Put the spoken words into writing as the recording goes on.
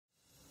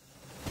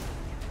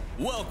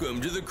Welcome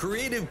to the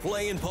Creative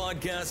Play and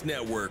Podcast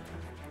Network.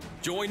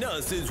 Join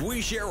us as we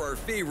share our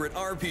favorite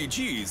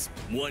RPGs,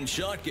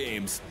 one-shot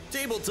games,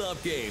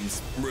 tabletop games,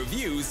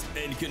 reviews,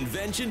 and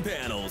convention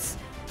panels.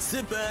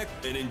 Sit back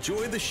and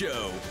enjoy the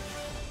show.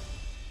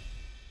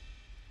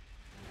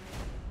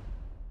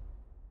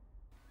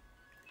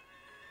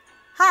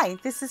 Hi,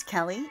 this is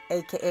Kelly,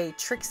 aka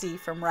Trixie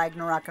from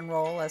Ragnarok and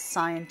Roll, a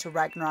Scion to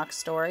Ragnarok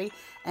story,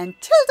 and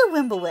Tilda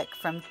Wimblewick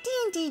from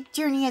D&D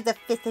Journey of the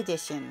 5th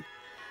Edition.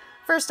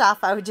 First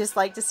off, I would just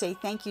like to say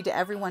thank you to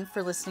everyone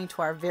for listening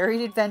to our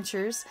varied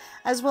adventures,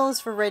 as well as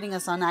for rating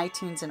us on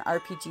iTunes and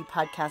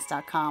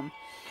RPGpodcast.com.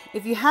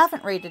 If you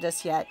haven't rated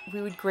us yet,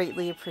 we would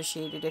greatly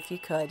appreciate it if you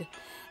could.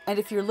 And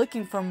if you're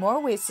looking for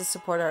more ways to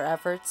support our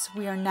efforts,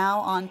 we are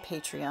now on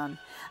Patreon,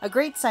 a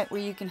great site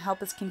where you can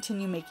help us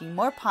continue making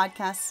more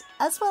podcasts,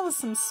 as well as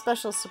some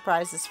special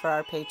surprises for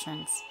our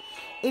patrons.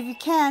 If you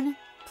can,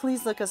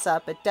 please look us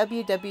up at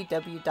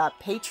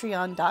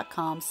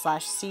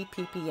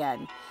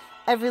www.patreon.com/cppn.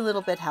 Every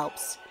little bit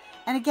helps.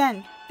 And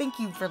again, thank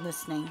you for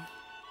listening.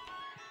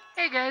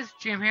 Hey guys,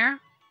 Jim here.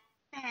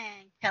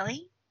 And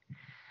Kelly.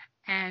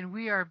 And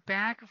we are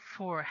back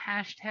for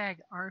hashtag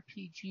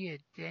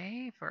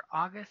RPGaDay for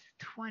August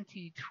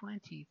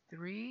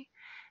 2023.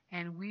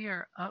 And we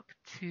are up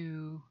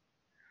to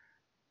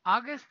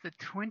August the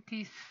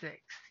 26th,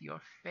 your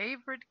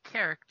favorite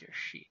character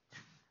sheet.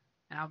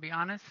 And I'll be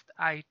honest,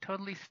 I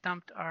totally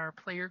stumped our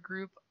player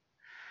group,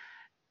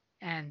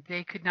 and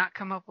they could not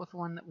come up with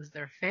one that was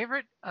their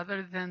favorite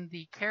other than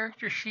the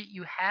character sheet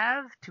you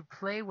have to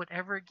play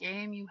whatever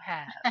game you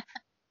have.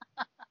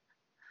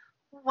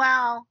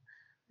 Wow.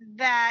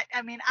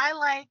 I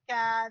like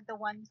the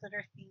ones that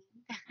are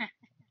themed.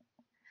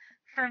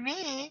 For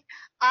me,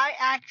 I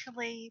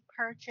actually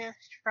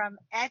purchased from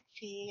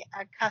Etsy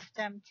a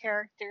custom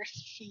character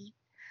sheet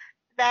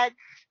that's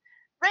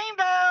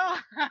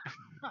rainbow.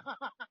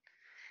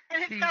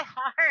 And it's got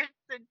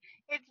hearts, and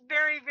it's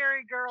very,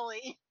 very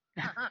girly.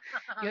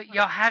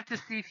 You'll have to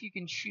see if you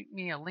can shoot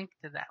me a link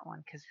to that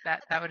one, because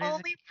that would. The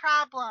only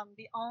problem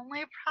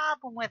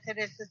with it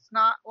is it's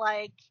not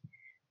like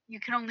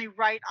you can only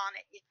write on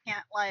it. You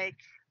can't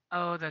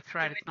Oh, that's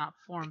right. It's not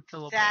form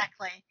fillable.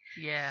 Exactly.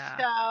 Yeah.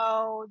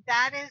 So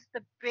that is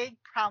the big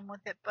problem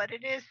with it, but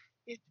it's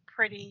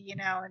pretty,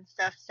 and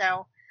stuff.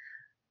 So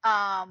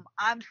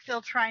I'm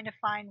still trying to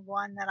find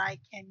one that I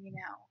can,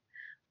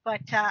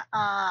 But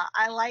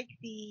I like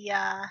the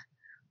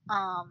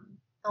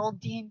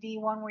old D&D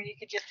one where you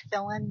could just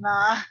fill in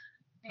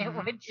it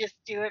would just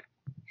do it.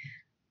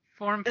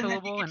 Form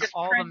fillable and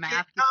all the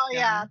math.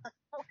 Yeah.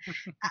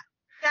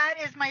 That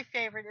is my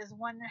favorite, is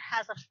one that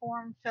has a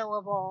form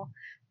fillable,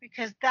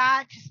 because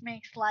that just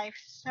makes life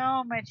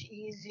so much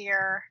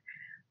easier.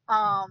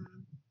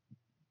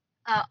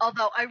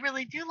 Although I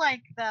really do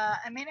like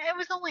it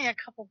was only a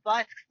couple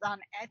bucks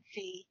on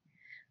Etsy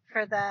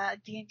for the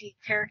D&D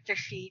character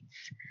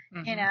sheets,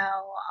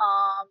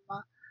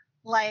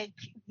 like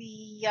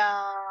the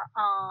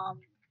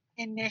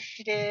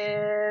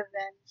initiative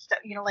and stuff,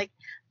 like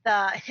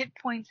the hit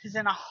points is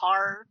in a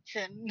heart,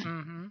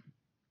 and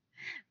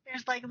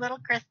there's like little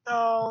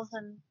crystals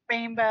and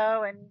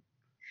rainbow, and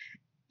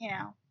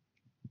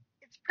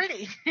it's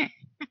pretty.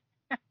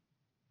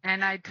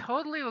 And I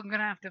totally am going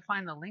to have to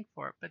find the link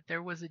for it, but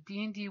there was a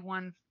D&D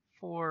one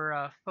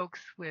for folks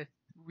with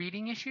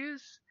reading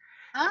issues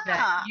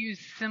that use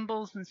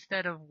symbols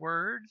instead of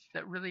words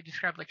that really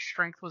describe, like,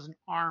 strength was an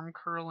arm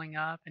curling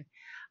up. And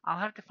I'll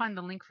have to find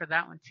the link for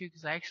that one too,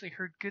 because I actually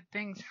heard good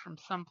things from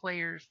some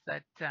players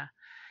that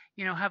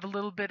have a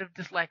little bit of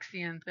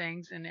dyslexia and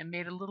things, and it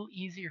made it a little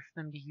easier for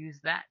them to use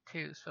that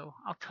too. So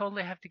I'll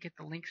totally have to get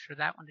the links for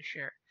that one to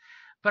share.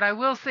 But I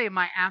will say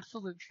my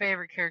absolute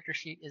favorite character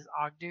sheet is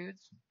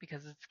oggdude's,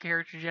 because it's a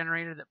character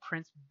generator that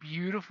prints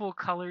beautiful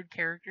colored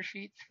character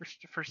sheets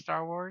for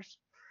Star Wars.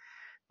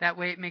 That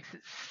way it makes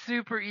it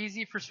super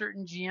easy for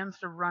certain GMs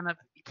to run up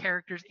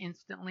characters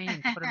instantly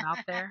and put them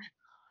out there.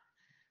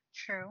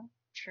 True.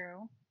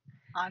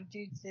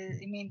 Oggdude's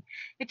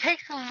it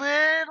takes a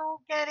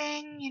little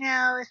getting,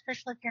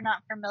 especially if you're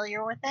not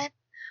familiar with it.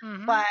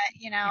 But,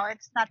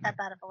 it's not that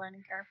bad of a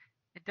learning curve.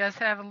 It does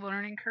have a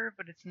learning curve,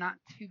 but it's not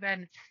too bad.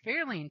 And it's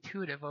fairly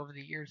intuitive over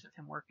the years of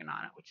him working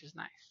on it, which is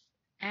nice.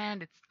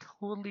 And it's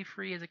totally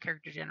free as a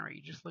character generator.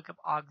 You just look up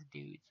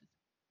oggdude's.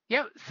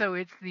 Yep, so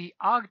it's the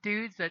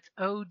oggdude's, that's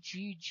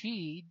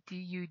OGGDUDES,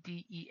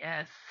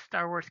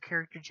 Star Wars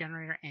character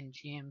generator and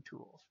GM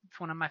tools. It's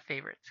one of my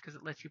favorites because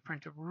it lets you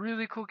print up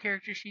really cool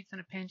character sheets in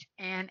a pinch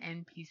and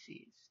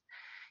NPCs.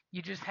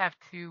 You just have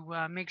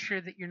to make sure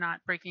that you're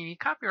not breaking any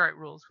copyright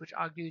rules, which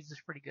oggdude's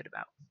is pretty good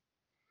about.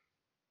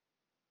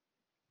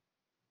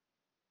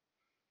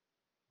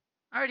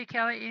 Alrighty,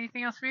 Kelly,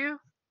 anything else for you?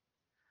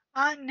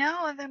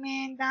 No,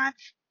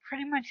 that's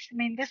pretty much,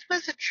 this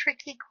was a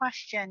tricky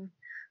question.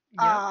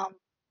 Yep.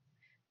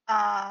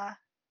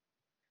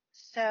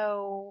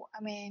 So, I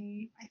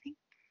think,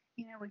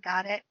 we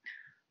got it.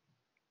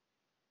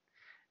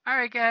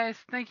 Alright, guys,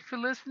 thank you for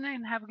listening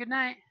and have a good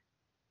night.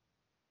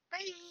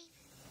 Bye.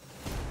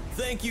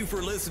 Thank you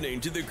for listening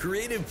to the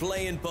Creative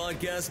Play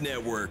Podcast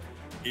Network.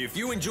 If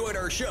you enjoyed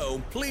our show,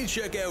 please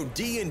check out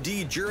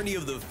D&D Journey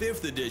of the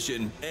 5th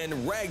Edition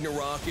and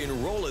Ragnarok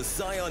Enroll a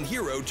Scion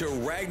Hero to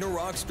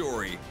Ragnarok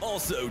Story.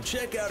 Also,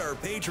 check out our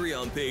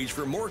Patreon page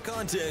for more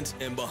content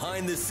and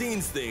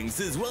behind-the-scenes things,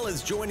 as well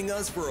as joining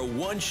us for a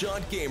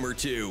one-shot game or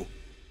two.